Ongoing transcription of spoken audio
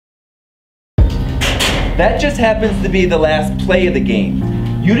That just happens to be the last play of the game.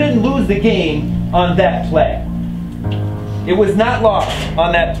 You didn't lose the game on that play. It was not lost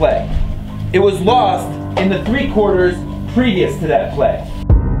on that play. It was lost in the 3 quarters previous to that play.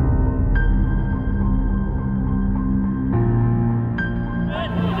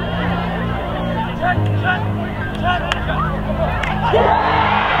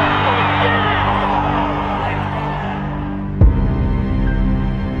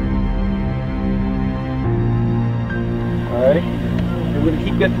 Alright, we're going to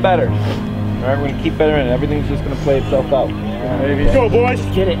keep getting better. Alright, we're going to keep better and everything's just going to play itself out. Let's go, boys.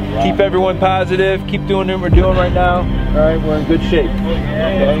 Get it. Keep everyone positive. Keep doing what we're doing right now. Alright, we're in good shape.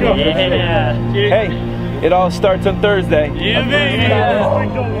 Okay? Yeah. Hey, it all starts on Thursday. Yeah, man.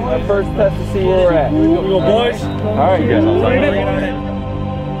 Our first test to see where we're at. We go, boys. Alright, guys. Bring it in.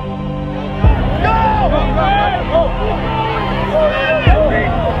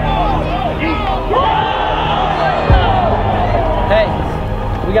 Hey,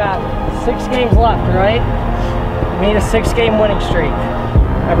 we got 6 games left, right? We need a 6-game winning streak.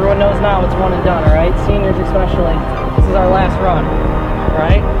 Everyone knows now it's one and done, all right? Seniors especially. This is our last run, all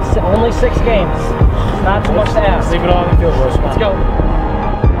right? Only 6 games. It's not too much to ask. Leave it all on the field, boys. Let's go.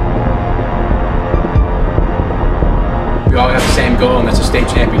 We all have the same goal, and that's a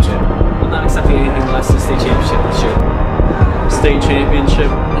state championship. I'm not accepting anything less than state championship this year. State championship.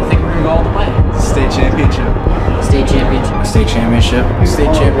 I think we're going to go all the way. State championship. State championship. State championship.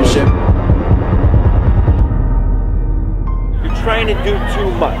 State championship. You're trying to do too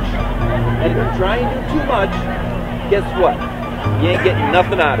much. And if you're trying to do too much, guess what? You ain't getting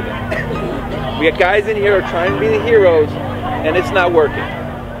nothing out of it. We got guys in here who are trying to be the heroes, and it's not working.